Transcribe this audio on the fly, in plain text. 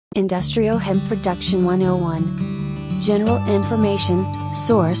Industrial Hemp Production 101. General Information,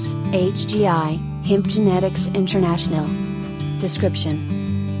 Source, HGI, Hemp Genetics International. Description: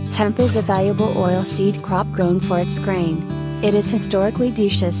 Hemp is a valuable oilseed crop grown for its grain. It is historically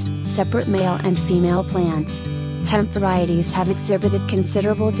dioecious, separate male and female plants. Hemp varieties have exhibited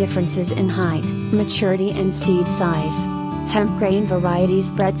considerable differences in height, maturity and seed size. Hemp grain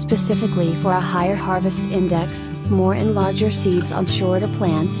varieties bred specifically for a higher harvest index, more and larger seeds on shorter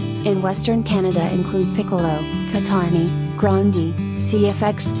plants, in western Canada include Piccolo, Catani, Grandi,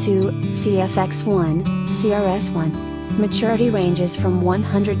 CFX2, CFX1, CRS1. Maturity ranges from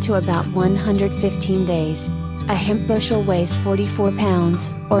 100 to about 115 days. A hemp bushel weighs 44 pounds,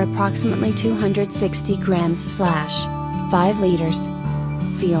 or approximately 260 grams/5 liters.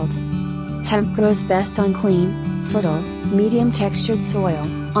 Field: Hemp grows best on clean, fertile, medium-textured soil,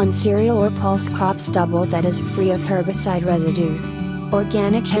 on cereal or pulse crop stubble that is free of herbicide residues.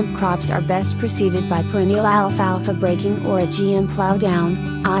 Organic hemp crops are best preceded by perennial alfalfa breaking or a GM plowdown,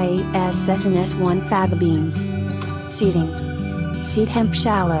 i.e. SS and S1 faba beans. Seeding: Seed hemp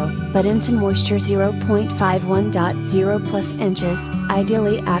shallow, but into moisture 0.51.0 plus inches,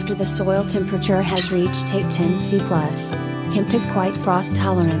 ideally after the soil temperature has reached 810 C+. Hemp is quite frost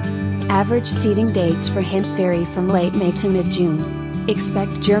tolerant. Average seeding dates for hemp vary from late May to mid-June.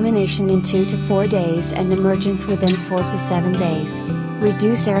 Expect germination in 2 to 4 days and emergence within 4 to 7 days.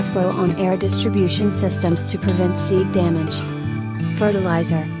 Reduce airflow on air distribution systems to prevent seed damage.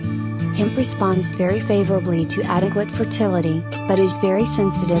 Fertilizer: Hemp responds very favorably to adequate fertility, but is very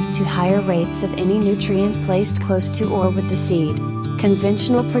sensitive to higher rates of any nutrient placed close to or with the seed.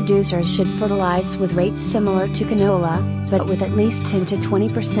 Conventional producers should fertilize with rates similar to canola, but with at least 10 to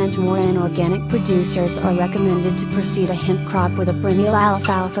 20% more. Inorganic producers are recommended to precede a hemp crop with a perennial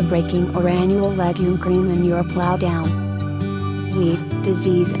alfalfa breaking or annual legume green manure plowdown. Weed,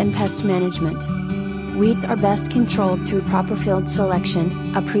 disease and pest management. Weeds are best controlled through proper field selection,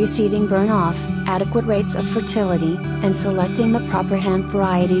 a preceding burn-off, adequate rates of fertility, and selecting the proper hemp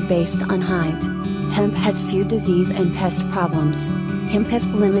variety based on height. Hemp has few disease and pest problems. Hemp has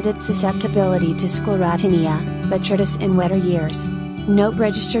limited susceptibility to sclerotinia, botrytis in wetter years. No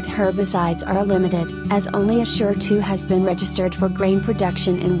registered herbicides are limited, as only Assure 2 has been registered for grain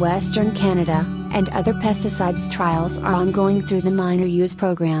production in Western Canada, and other pesticides trials are ongoing through the minor use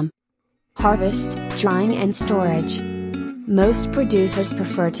program. Harvest, drying and storage. Most producers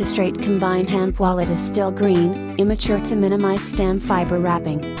prefer to straight combine hemp while it is still green, immature to minimize stem fiber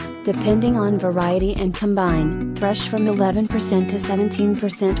wrapping. Depending on variety and combine, thresh from 11% to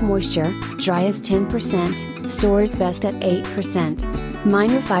 17% moisture, dry as 10%, stores best at 8%.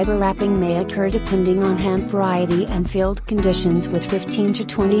 Minor fiber wrapping may occur depending on hemp variety and field conditions with 15 to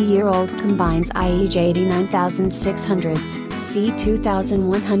 20-year-old combines, i.e. J89600s,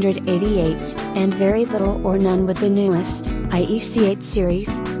 C2188s, and very little or none with the newest, i.e. C8 series,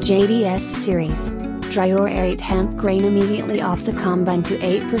 JDS series. Dry or aerate hemp grain immediately off the combine to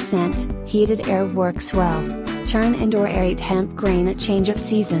 8%, heated air works well. Turn and or aerate hemp grain at change of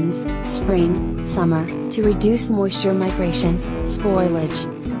seasons, spring, summer, to reduce moisture migration, spoilage.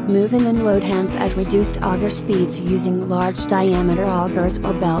 Move in and load hemp at reduced auger speeds using large diameter augers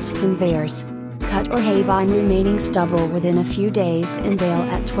or belt conveyors. Cut or hay bind remaining stubble within a few days and bale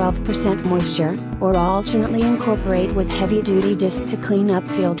at 12% moisture, or alternately incorporate with heavy-duty disc to clean up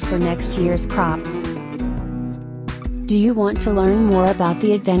field for next year's crop. Do you want to learn more about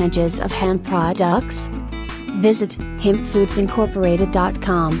the advantages of hemp products? Visit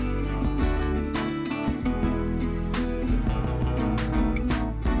hempfoodsincorporated.com.